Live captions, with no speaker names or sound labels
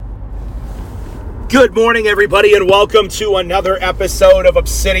Good morning, everybody, and welcome to another episode of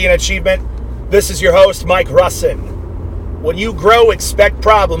Obsidian Achievement. This is your host, Mike Russin. When you grow, expect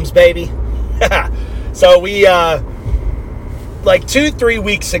problems, baby. So we, like 2-3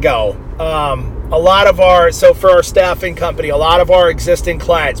 weeks ago, for our staffing company, a lot of our existing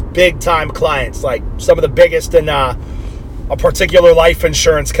clients, big-time clients, like some of the biggest in a particular life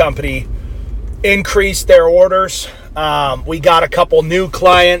insurance company, increased their orders. We got a couple new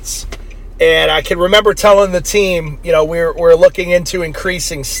clients. And I can remember telling the team, we're looking into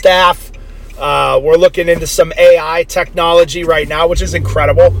increasing staff. We're looking into some AI technology right now, which is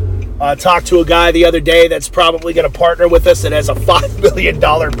incredible. Talked to a guy the other day that's probably going to partner with us that has a $5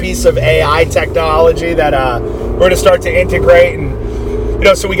 million piece of AI technology that we're going to start to integrate.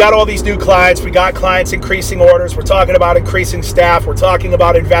 And, so we got all these new clients. We got clients increasing orders. We're talking about increasing staff. We're talking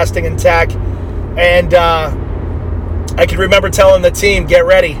about investing in tech. And I can remember telling the team, get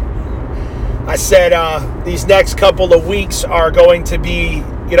ready. I said these next couple of weeks are going to be,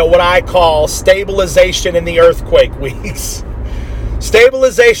 what I call stabilization in the earthquake weeks.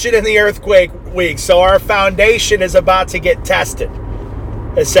 Stabilization in the earthquake weeks. So our foundation is about to get tested,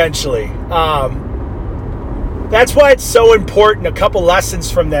 essentially. That's why it's so important. A couple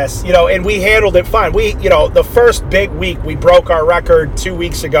lessons from this, and we handled it fine. We, the first big week, we broke our record 2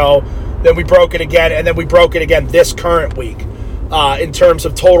 weeks ago. Then we broke it again, and then we broke it again this current week. In terms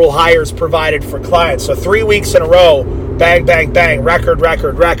of total hires provided for clients. So 3 weeks in a row, bang, bang, bang, record.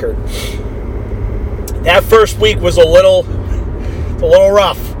 That first week was a little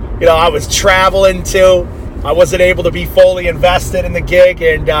rough. I was traveling too. I wasn't able to be fully invested in the gig,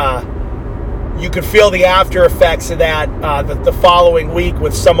 and you could feel the after effects of that the following week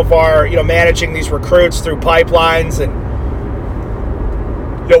with some of our, managing these recruits through pipelines. And,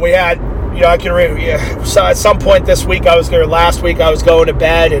 we had, I can remember, so at some point this week, last week I was going to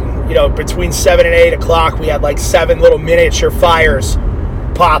bed, and, between 7 and 8 o'clock, we had like 7 little miniature fires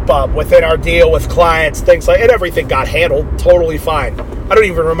pop up within our deal with clients, things like, and everything got handled totally fine. I don't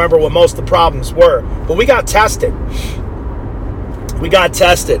even remember what most of the problems were, but we got tested.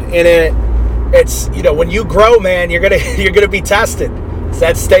 And it's, when you grow, man, you're gonna be tested. It's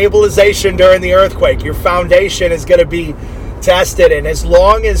that stabilization during the earthquake. Your foundation is gonna be tested, and as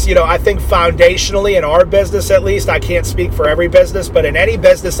long as, I think foundationally in our business, at least, I can't speak for every business, but in any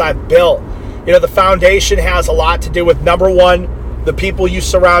business I've built, the foundation has a lot to do with, number one, the people you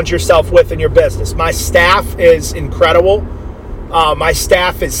surround yourself with in your business. My staff is incredible. My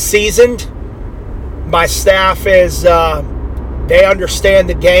staff is seasoned. My staff is, they understand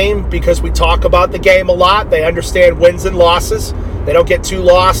the game because we talk about the game a lot. They understand wins and losses. They don't get too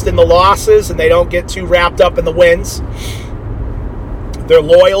lost in the losses, and they don't get too wrapped up in the wins. They're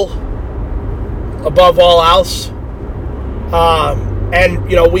loyal above all else. And,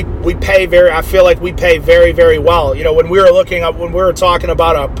 we pay I feel like we pay very, very well. When we were talking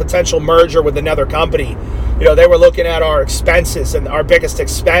about a potential merger with another company, they were looking at our expenses, and our biggest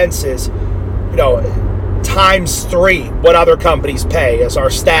expense is, times 3 what other companies pay as our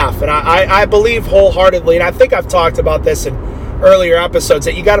staff. And I believe wholeheartedly, and I think I've talked about this in earlier episodes,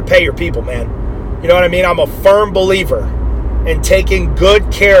 that you got to pay your people, man. You know what I mean? I'm a firm believer and taking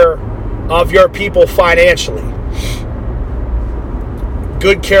good care of your people financially.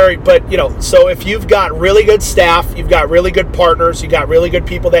 Good care, but, so if you've got really good staff, you've got really good partners, you've got really good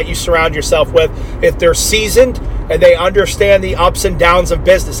people that you surround yourself with, if they're seasoned and they understand the ups and downs of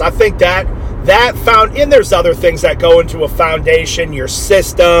business, I think that and there's other things that go into a foundation, your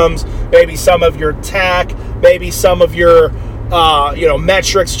systems, maybe some of your tech, maybe some of your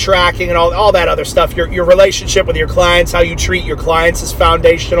metrics tracking and all that other stuff. Your relationship with your clients, how you treat your clients is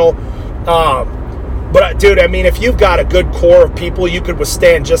foundational. But dude, I mean, if you've got a good core of people, you could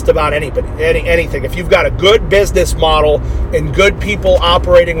withstand just about anything. If you've got a good business model and good people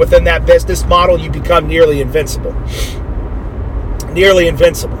operating within that business model, you become nearly invincible. Nearly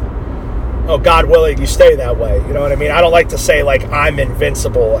invincible. Oh, God willing, you stay that way. You know what I mean? I don't like to say, like, I'm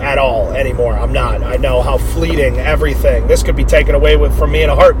invincible at all anymore. I'm not. I know how fleeting everything. This could be taken away from me in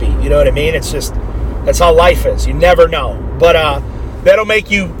a heartbeat. You know what I mean? It's just, that's how life is. You never know. But that'll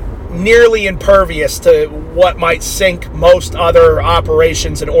make you nearly impervious to what might sink most other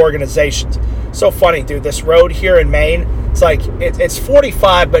operations and organizations. So funny, dude. This road here in Maine, it's like, it's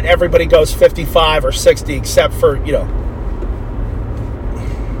 45, but everybody goes 55 or 60 except for,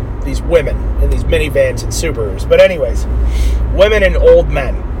 these women in these minivans and Subarus. But anyways, women and old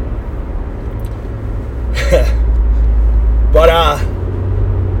men. But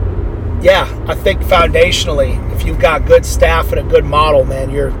yeah, I think foundationally, if you've got good staff and a good model, man,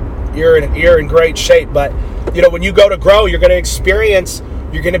 you're in great shape. But when you go to grow, you're going to experience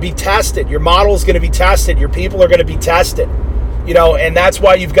You're going to be tested. Your model is going to be tested. Your people are going to be tested. And that's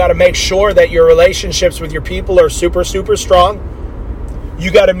why you've got to make sure that your relationships with your people are super, super strong.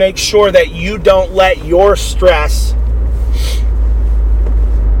 You got to make sure that you don't let your stress,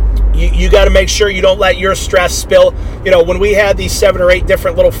 you got to make sure you don't let your stress spill. When we had these 7 or 8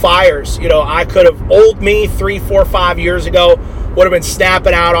 different little fires, I could have, old me 3, 4, 5 years ago, would have been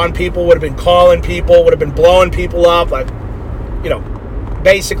snapping out on people, would have been calling people, would have been blowing people up,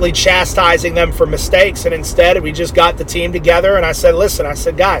 basically chastising them for mistakes. And instead, we just got the team together, and I said, listen,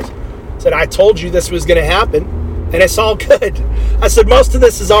 guys, I told you this was going to happen, and it's all good. I said, most of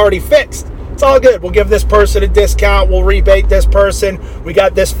this is already fixed. It's all good. We'll give this person a discount. We'll rebate this person. We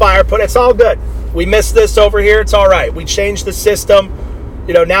got this fire put. It's all good. We missed this over here. It's all right. We changed the system.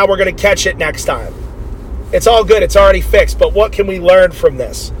 Now we're going to catch it next time. It's all good. It's already fixed. But what can we learn from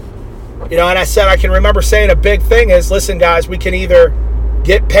this? And I said, I can remember saying a big thing is, listen, guys, we can either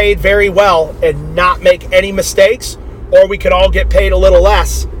get paid very well and not make any mistakes, or we can all get paid a little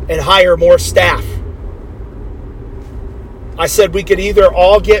less and hire more staff. I said we could either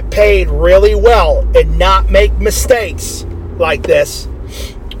all get paid really well and not make mistakes like this,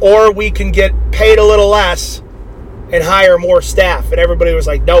 or we can get paid a little less and hire more staff. And everybody was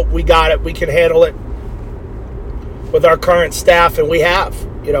like, nope, we got it. We can handle it with our current staff. And we have.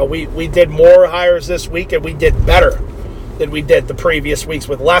 We did more hires this week, and we did better than we did the previous weeks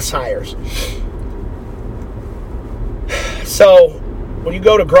with less hires. So when you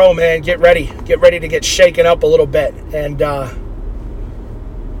go to grow, man, get ready to get shaken up a little bit. And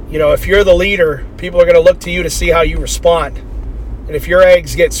if you're the leader, people are going to look to you to see how you respond. And if your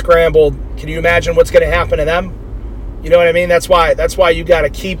eggs get scrambled, can you imagine what's going to happen to them? You know what I mean? That's why you got to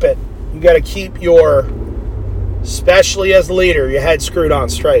keep it. You got to keep especially as the leader, your head screwed on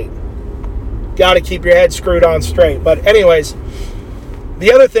straight. Got to keep your head screwed on straight. But anyways,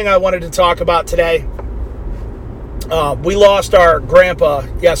 the other thing I wanted to talk about today, we lost our grandpa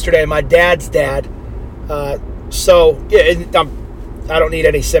yesterday, my dad's dad. So yeah, I don't need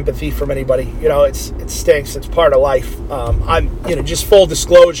any sympathy from anybody. It stinks. It's part of life. I'm, just full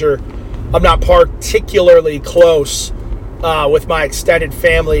disclosure, I'm not particularly close with my extended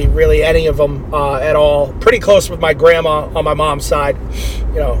family, really any of them at all. Pretty close with my grandma on my mom's side.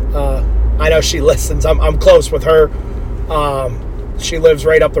 I know she listens. I'm close with her. She lives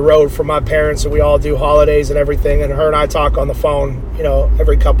right up the road from my parents, and we all do holidays and everything. And her and I talk on the phone,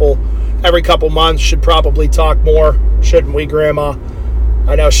 every couple months. Should probably talk more, shouldn't we, Grandma?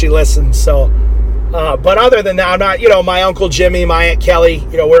 I know she listens. So, but other than that, I'm not. My Uncle Jimmy, my Aunt Kelly.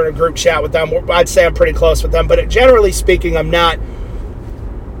 We're in a group chat with them. I'd say I'm pretty close with them. But generally speaking, I'm not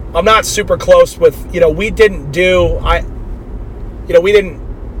super close with.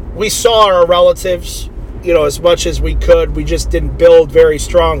 We saw our relatives, as much as we could. We just didn't build very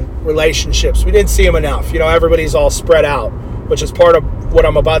strong relationships. We didn't see them enough. Everybody's all spread out, which is part of what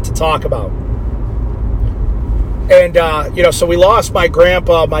I'm about to talk about. And, so we lost my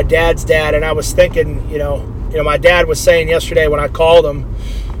grandpa, my dad's dad, and I was thinking, my dad was saying yesterday when I called him,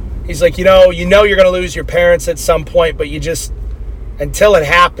 he's like, you're going to lose your parents at some point, but you just, until it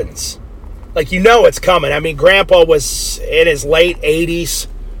happens, it's coming. I mean, Grandpa was in his late 80s.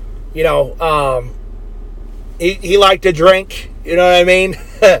 He liked to drink, you know what I mean?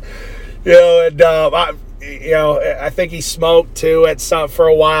 I think he smoked too for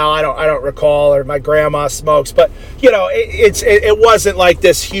a while. I don't recall, or my grandma smokes, but it wasn't like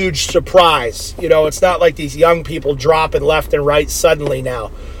this huge surprise. It's not like these young people dropping left and right suddenly now.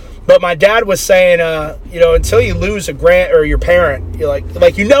 But my dad was saying, until you lose a or your parent, you're like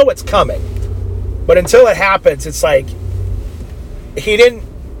it's coming, but until it happens, it's like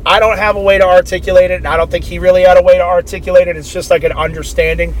I don't have a way to articulate it, and I don't think he really had a way to articulate it. It's just like an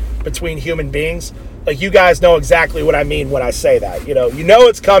understanding between human beings. You guys know exactly what I mean when I say that.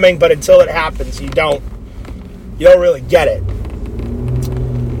 It's coming, but until it happens, you don't really get it.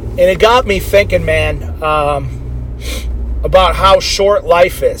 And it got me thinking, man, about how short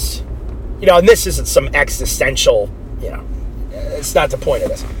life is. And this isn't some existential, it's not the point of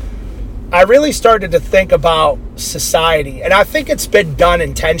this. I really started to think about society, and I think it's been done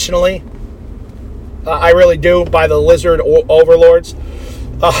intentionally. I really do, by the lizard overlords.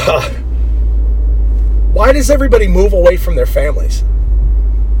 Why does everybody move away from their families?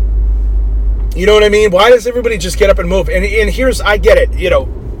 You know what I mean? Why does everybody just get up and move? And I get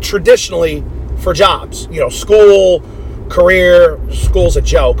it, traditionally for jobs, school, career, school's a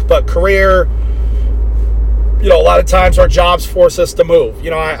joke, but career, a lot of times our jobs force us to move.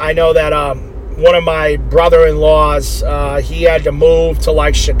 I know that one of my brother-in-laws, he had to move to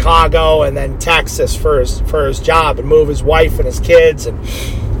like Chicago and then Texas for his job and move his wife and his kids.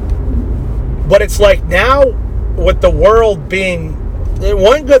 But it's like now with the world being,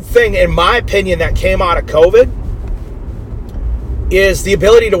 one good thing in my opinion that came out of COVID is the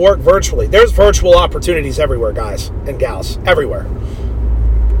ability to work virtually. There's virtual opportunities everywhere, guys and gals, everywhere.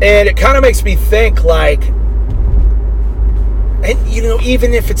 And it kind of makes me think like, and you know,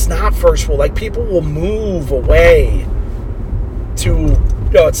 even if it's not virtual, like people will move away to, you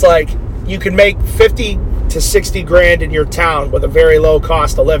know, it's like you can make 50 to 60 grand in your town with a very low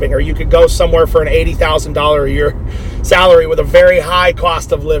cost of living, or you could go somewhere for an $80,000 a year salary with a very high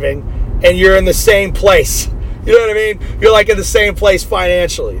cost of living, and you're in the same place. You know what I mean? You're like in the same place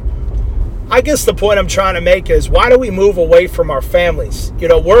financially. I guess the point I'm trying to make is, why do we move away from our families? You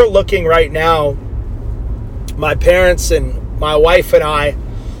know, we're looking right now, my parents and my wife and I,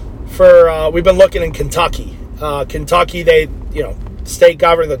 we've been looking in Kentucky. Kentucky,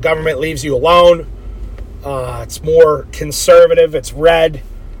 the government leaves you alone. It's more conservative. It's red.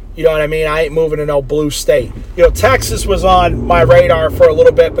 You know what I mean? I ain't moving to no blue state. You know, Texas was on my radar for a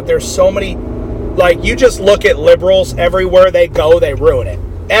little bit, but there's so many, like, you just look at liberals, everywhere they go, they ruin it.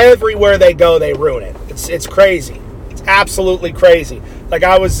 Everywhere they go, they ruin it. It's crazy. It's absolutely crazy. Like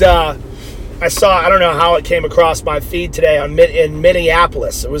I saw, I don't know how it came across my feed today in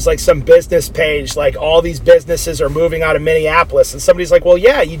Minneapolis. It was like some business page, like all these businesses are moving out of Minneapolis. And somebody's like, well,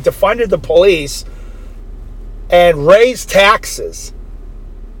 yeah, you defunded the police and raised taxes.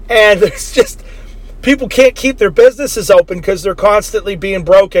 And there's just, people can't keep their businesses open because they're constantly being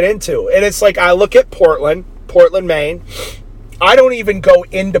broken into. And it's like, I look at Portland, Maine. I don't even go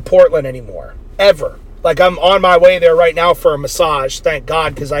into Portland anymore, ever. Like I'm on my way there right now for a massage, thank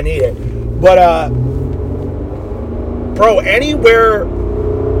God, because I need it. But, bro, anywhere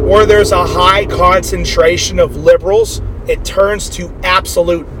where there's a high concentration of liberals, it turns to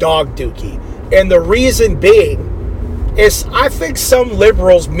absolute dog dookie. And the reason being is I think some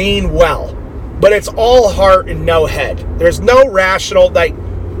liberals mean well, but it's all heart and no head. There's no rational, like,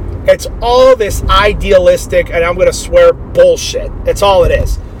 it's all this idealistic, and I'm going to swear, bullshit. That's all it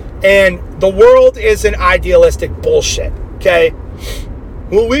is. And the world isn't idealistic bullshit, okay?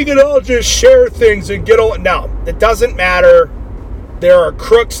 Well, we can all just share things and get on. No, it doesn't matter. There are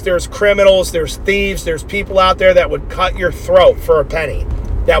crooks, there's criminals, there's thieves, there's people out there that would cut your throat for a penny,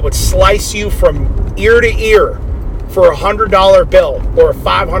 that would slice you from ear to ear for $100 bill or a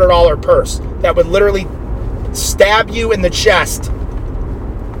 $500 purse, that would literally stab you in the chest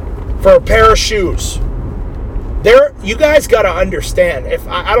for a pair of shoes. You guys got to understand, if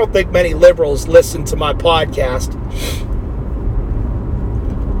I don't think many liberals listen to my podcast,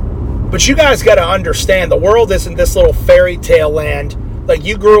 but you guys got to understand, the world isn't this little fairy tale land. Like,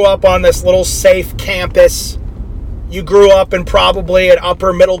 you grew up on this little safe campus. You grew up in probably an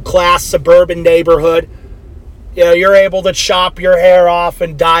upper middle class suburban neighborhood. You know, you're able to chop your hair off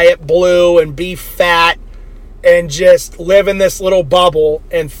and dye it blue and be fat and just live in this little bubble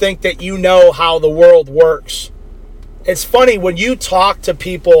and think that you know how the world works. It's funny when you talk to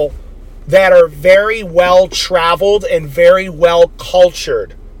people that are very well traveled and very well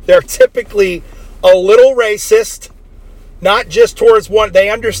cultured. They're typically a little racist, not just towards one. They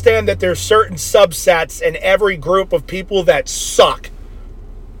understand that there's certain subsets in every group of people that suck.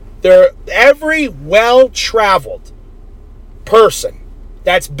 Every well-traveled person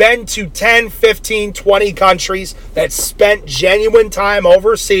that's been to 10, 15, 20 countries, that's spent genuine time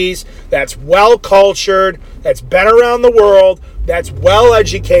overseas, that's well-cultured, that's been around the world, that's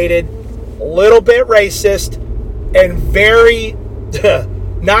well-educated, a little bit racist, and very,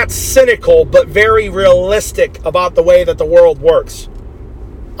 not cynical, but very realistic about the way that the world works.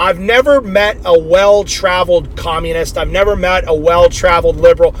 I've never met a well-traveled communist. I've never met a well-traveled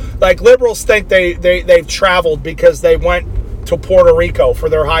liberal. Like, liberals think they've traveled because they went to Puerto Rico for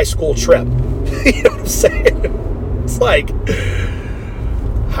their high school trip. You know what I'm saying? It's like,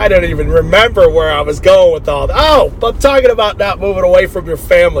 I don't even remember where I was going with all that. Oh, I'm talking about not moving away from your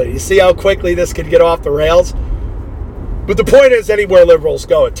family. You see how quickly this could get off the rails? But the point is, anywhere liberals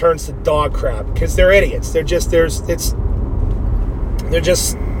go, it turns to dog crap because they're idiots. They're just,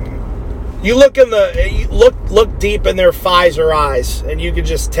 you look deep in their Pfizer eyes, and you can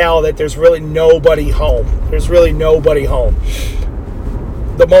just tell that there's really nobody home. There's really nobody home.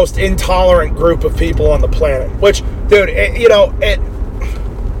 The most intolerant group of people on the planet. Which, dude,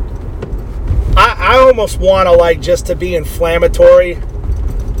 I almost want to, like, just to be inflammatory,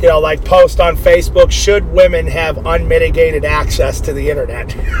 you know, like, post on Facebook, should women have unmitigated access to the internet?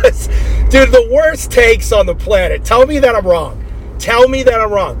 Dude, the worst takes on the planet. Tell me that I'm wrong. Tell me that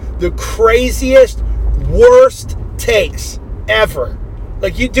I'm wrong. The craziest, worst takes ever.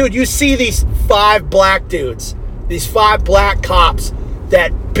 Like, you see these 5 black dudes, these 5 black cops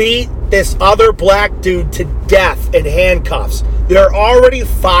that beat this other black dude to death in handcuffs. They're already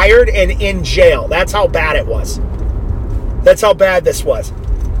fired and in jail. That's how bad it was. That's how bad this was.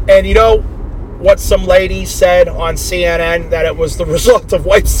 And you know what some lady said on CNN? That it was the result of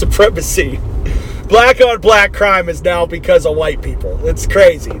white supremacy. Black on black crime is now because of white people. It's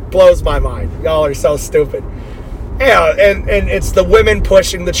crazy. It blows my mind. Y'all are so stupid. Yeah, and it's the women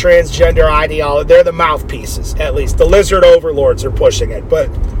pushing the transgender ideology. They're the mouthpieces, at least. The lizard overlords are pushing it. But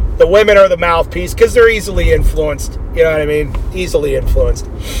the women are the mouthpiece because they're easily influenced. You know what I mean? Easily influenced.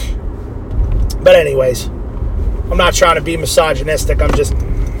 But anyways, I'm not trying to be misogynistic. I'm just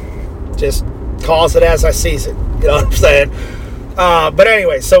calls it as I sees it. You know what I'm saying? But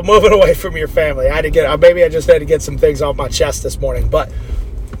anyway, so moving away from your family. Maybe I just had to get some things off my chest this morning. But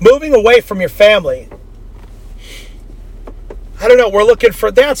moving away from your family, I don't know. We're looking for.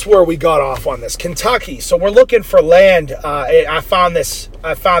 That's where we got off on this, Kentucky. So we're looking for land. I found this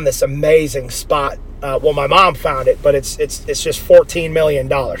amazing spot. Well, my mom found it, but it's just $14 million.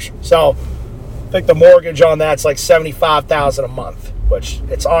 So I think the mortgage on that's like $75,000 a month, which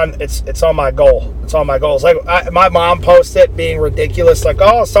it's on my goal. It's on my goals. Like my mom posted it being ridiculous, like,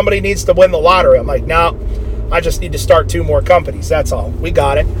 oh, somebody needs to win the lottery. I'm like, no, I just need to start 2 more companies. That's all. We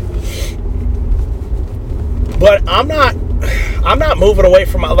got it. But I'm not moving away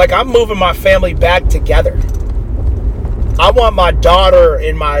from I'm moving my family back together. I want my daughter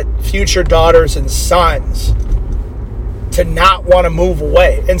and my future daughters and sons to not want to move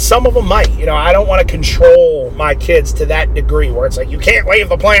away. And some of them might. You know, I don't want to control my kids to that degree where it's like, you can't leave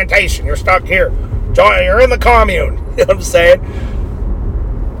the plantation. You're stuck here. You're in the commune. You know what I'm saying?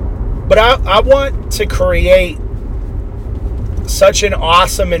 But I want to create such an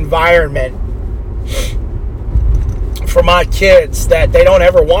awesome environment for my kids that they don't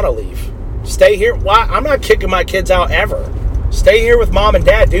ever want to leave. Stay here. Why? I'm not kicking my kids out ever. Stay here with mom and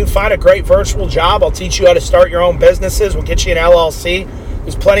dad, dude. Find a great virtual job. I'll teach you how to start your own businesses. We'll get you an LLC.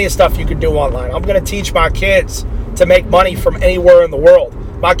 There's plenty of stuff you can do online. I'm going to teach my kids to make money from anywhere in the world.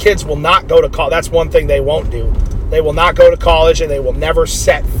 My kids will not go to college. That's one thing they won't do. They will not go to college, and they will never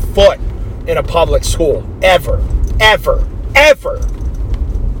set foot in a public school. Ever. Ever. Ever.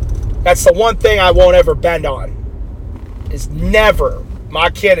 That's the one thing I won't ever bend on. Is never. My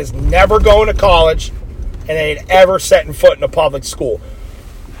kid is never going to college and ain't ever setting foot in a public school.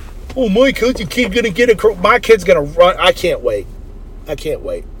 Oh, my kid's going to get my kid's going to run. I can't wait. I can't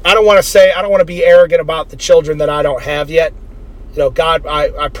wait. I don't want to be arrogant about the children that I don't have yet. You know, God,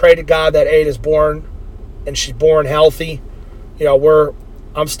 I pray to God that Ada's born and she's born healthy. You know,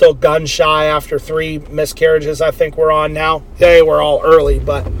 I'm still gun shy after 3 miscarriages I think we're on now. They were all early,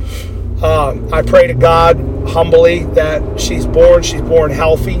 but I pray to God humbly that she's born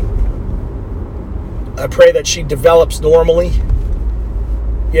healthy. I pray that she develops normally.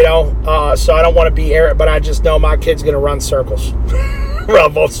 You know, so I don't want to be arrogant, but I just know my kid's going to run circles.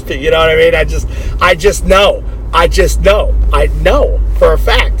 Around both speed, you know what I mean? I just know. I know for a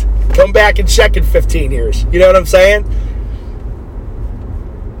fact. Come back and check in 15 years. You know what I'm saying?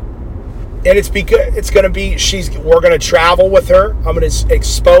 And it's because we're going to travel with her. I'm going to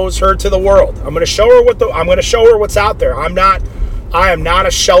expose her to the world. I'm going to show her what's out there. I am not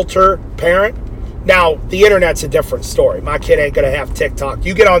a shelter parent. Now, the internet's a different story. My kid ain't going to have TikTok.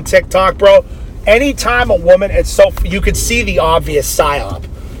 You get on TikTok, bro. Anytime a woman, you could see the obvious psyop.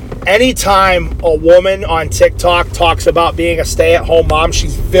 Anytime a woman on TikTok talks about being a stay-at-home mom,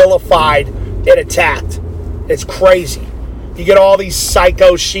 she's vilified and attacked. It's crazy. You get all these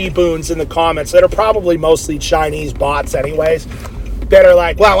psycho she-boons in the comments that are probably mostly Chinese bots anyways, that are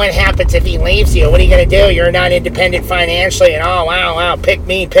like, well, what happens if he leaves you? What are you going to do? You're not independent financially, and oh, wow, pick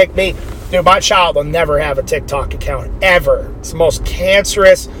me. Dude, my child will never have a TikTok account, ever. It's the most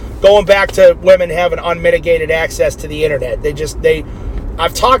cancerous, going back to women having unmitigated access to the internet.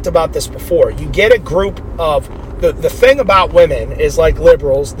 I've talked about this before. You get a group of, the thing about women is like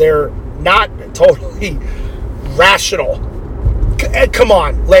liberals, they're not totally rational. Come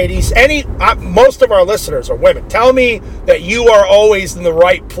on, ladies. Most of our listeners are women. Tell me that you are always in the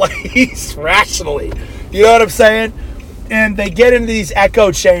right place rationally. You know what I'm saying? And they get into these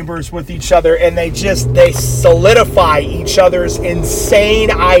echo chambers with each other, and they solidify each other's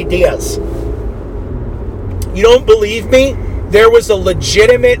insane ideas. You don't believe me? There was a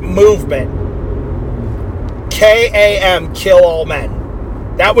legitimate movement. KAM, Kill All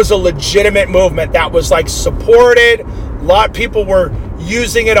Men. That was a legitimate movement that was like supported. A lot of people were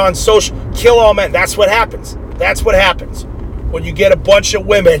using it on social. Kill all men. That's what happens. when you get a bunch of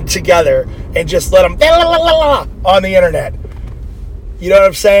women together and just let them on the internet. You know what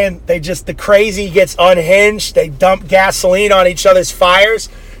I'm saying? The crazy gets unhinged. They dump gasoline on each other's fires.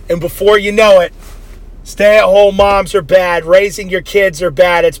 And before you know it, stay-at-home moms are bad. Raising your kids are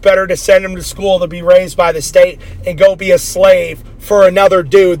bad. It's better to send them to school to be raised by the state and go be a slave for another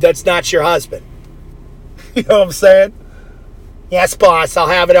dude that's not your husband. You know what I'm saying? Yes, boss, I'll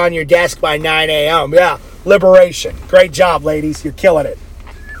have it on your desk by 9 a.m. Yeah, liberation. Great job, ladies. You're killing it.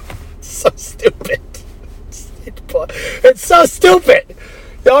 So stupid. It's so stupid.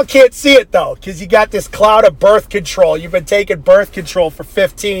 Y'all can't see it, though, because you got this cloud of birth control. You've been taking birth control for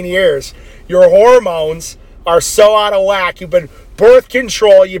 15 years. Your hormones are so out of whack. You've been birth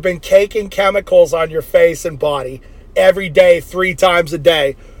control. You've been caking chemicals on your face and body every day, 3 times a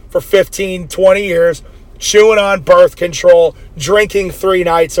day for 15, 20 years, chewing on birth control, drinking 3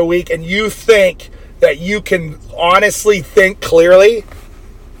 nights a week, and you think that you can honestly think clearly?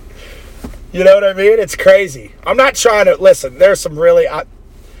 You know what I mean? It's crazy. I'm not trying to, listen, there's some really,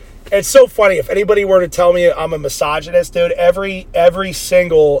 it's so funny. If anybody were to tell me I'm a misogynist, dude, every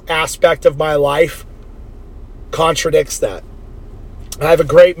single aspect of my life contradicts that. I have a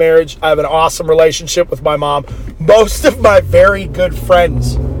great marriage. I have an awesome relationship with my mom. Most of my very good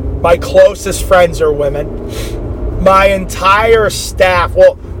friends, my closest friends are women. My entire staff,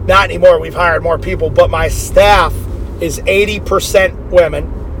 well, not anymore. We've hired more people, but my staff is 80%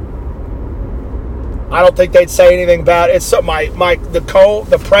 women. I don't think they'd say anything about it. It's so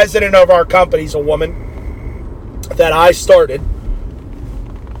the president of our company is a woman that I started.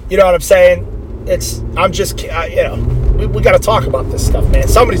 You know what I'm saying? We got to talk about this stuff, man.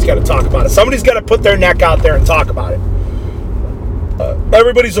 Somebody's got to talk about it. Somebody's got to put their neck out there and talk about it.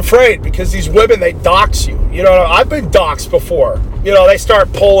 Everybody's afraid because these women, they dox you. You know, I've been doxed before. You know, they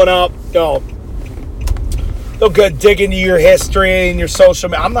start pulling up, they'll go dig into your history and your social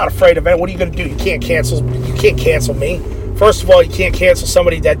media. I'm not afraid of it. What are you going to do? You can't cancel me. First of all, you can't cancel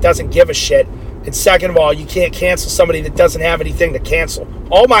somebody that doesn't give a shit. And second of all, you can't cancel somebody that doesn't have anything to cancel.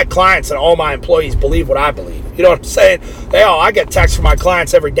 All my clients and all my employees believe what I believe. You know what I'm saying? I get texts from my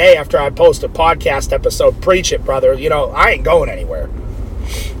clients every day after I post a podcast episode. Preach it, brother. You know, I ain't going anywhere.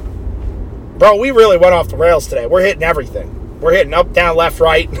 Bro, we really went off the rails today. We're hitting everything. We're hitting up, down, left,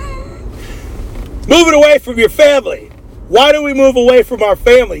 right. Moving away from your family. Why do we move away from our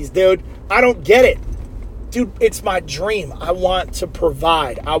families, dude? I don't get it. Dude, it's my dream. I want to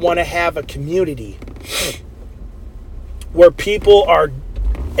provide. I want to have a community where people are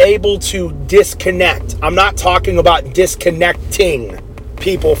able to disconnect. I'm not talking about disconnecting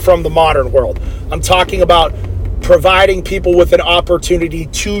people from the modern world. I'm talking about providing people with an opportunity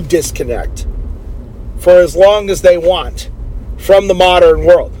to disconnect for as long as they want from the modern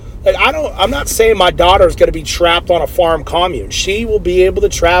world. Like, I'm not saying my daughter's going to be trapped on a farm commune. She will be able to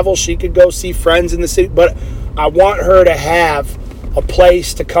travel. She could go see friends in the city. But I want her to have a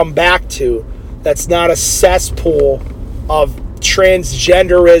place to come back to that's not a cesspool of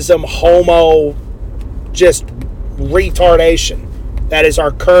transgenderism, homo, just retardation. That is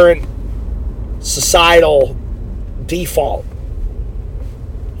our current societal default.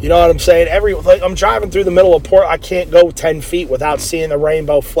 You know what I'm saying? I'm driving through the middle of port. I can't go 10 feet without seeing the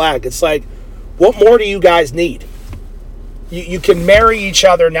rainbow flag. It's like, what more do you guys need? You can marry each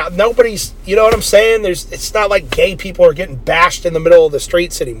other now. Nobody's, you know what I'm saying? It's not like gay people are getting bashed in the middle of the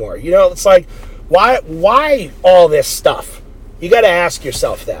streets anymore. You know, it's like, why all this stuff? You got to ask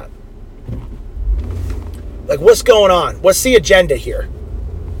yourself that. Like, what's going on? What's the agenda here?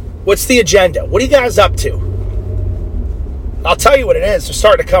 What's the agenda? What are you guys up to? I'll tell you what it is. They're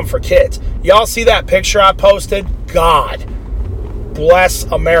starting to come for kids. Y'all see that picture I posted? God bless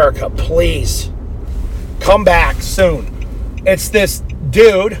America. Please come back soon. It's this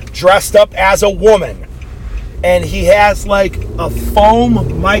dude dressed up as a woman. And he has like a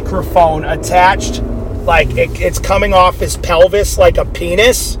foam microphone attached. Like it's coming off his pelvis like a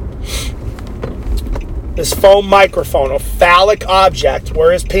penis. This foam microphone, a phallic object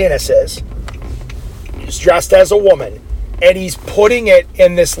where his penis is. He's dressed as a woman. And he's putting it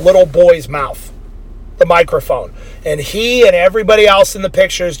in this little boy's mouth, the microphone. And he and everybody else in the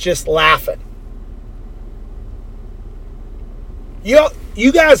picture is just laughing. You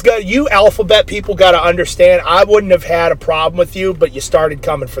guys you alphabet people got to understand, I wouldn't have had a problem with you, but you started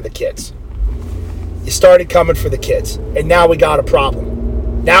coming for the kids. You started coming for the kids. And now we got a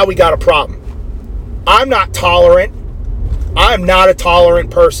problem. I'm not tolerant. I'm not a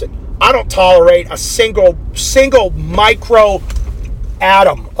tolerant person. I don't tolerate a single micro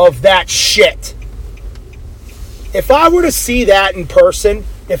atom of that shit. If I were to see that in person,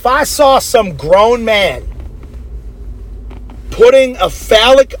 if I saw some grown man putting a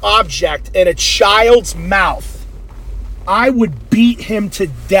phallic object in a child's mouth, I would beat him to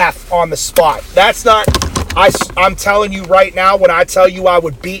death on the spot. That's not, I'm telling you right now, when I tell you I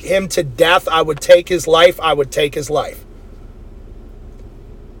would beat him to death, I would take his life, I would take his life.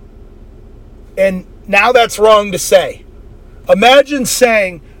 And now that's wrong to say. Imagine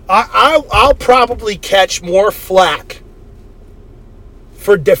saying, I'll probably catch more flack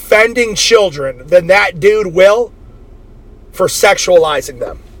for defending children than that dude will for sexualizing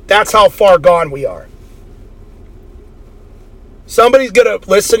them. That's how far gone we are. Somebody's going to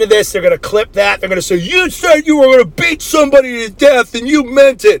listen to this. They're going to clip that. They're going to say, you said you were going to beat somebody to death and you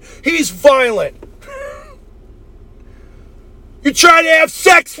meant it. He's violent. You're trying to have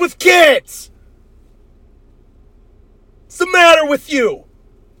sex with kids. What's the matter with you?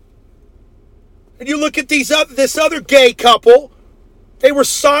 And you look at this other gay couple. They were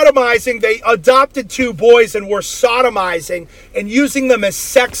sodomizing. They adopted 2 boys and were sodomizing and using them as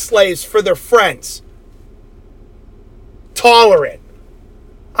sex slaves for their friends. Tolerant.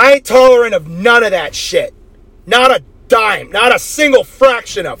 I ain't tolerant of none of that shit. Not a dime. Not a single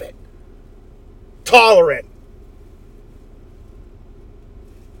fraction of it. Tolerant.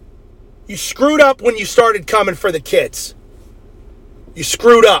 You screwed up when you started coming for the kids. You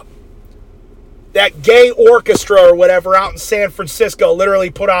screwed up. That gay orchestra or whatever out in San Francisco literally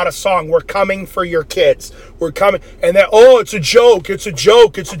put out a song, "We're coming for your kids. We're coming." And then, oh, it's a joke. It's a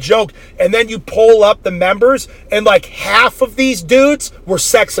joke. It's a joke. And then you poll up the members and like half of these dudes were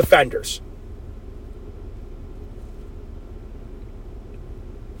sex offenders.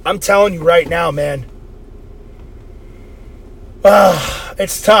 I'm telling you right now, man.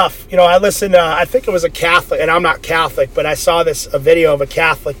 It's tough. You know, I listened, I think it was a Catholic, and I'm not Catholic, but I saw a video of a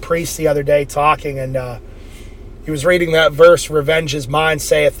Catholic priest the other day talking, and he was reading that verse, "Revenge is mine,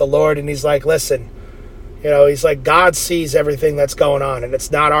 saith the Lord," and he's like, listen, you know, he's like, God sees everything that's going on, and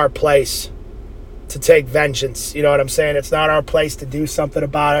it's not our place to take vengeance. You know what I'm saying? It's not our place to do something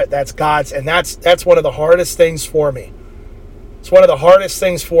about it. That's God's, and that's one of the hardest things for me. It's one of the hardest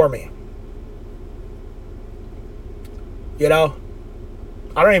things for me. You know,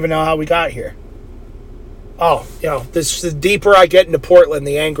 I don't even know how we got here. Oh, you know, the deeper I get into Portland,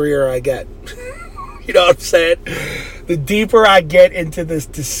 the angrier I get. You know what I'm saying? The deeper I get into this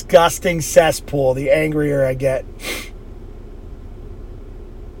disgusting cesspool, the angrier I get.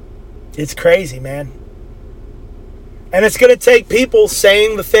 It's crazy, man. And it's going to take people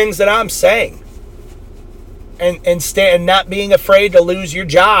saying the things that I'm saying. And not being afraid to lose your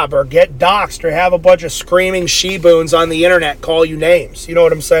job or get doxxed or have a bunch of screaming she-boons on the internet call you names. You know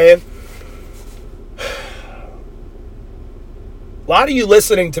what I'm saying? A lot of you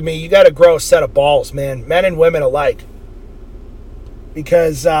listening to me, you got to grow a set of balls, man. Men and women alike.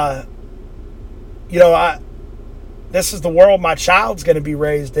 Because, you know, this is the world my child's going to be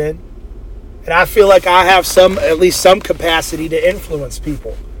raised in. And I feel like I have at least some capacity to influence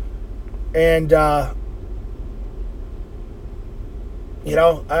people. And, you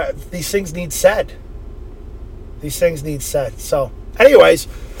know, these things need said. These things need said. So, anyways,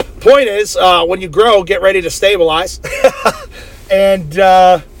 point is, when you grow, get ready to stabilize. And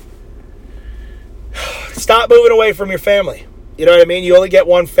stop moving away from your family. You know what I mean? You only get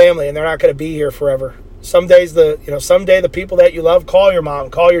one family, and they're not going to be here forever. Someday the people that you love, call your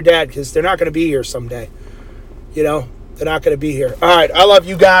mom, call your dad, because they're not going to be here someday. You know, they're not going to be here. All right, I love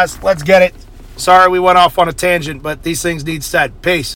you guys. Let's get it. Sorry we went off on a tangent, but these things need said. Peace.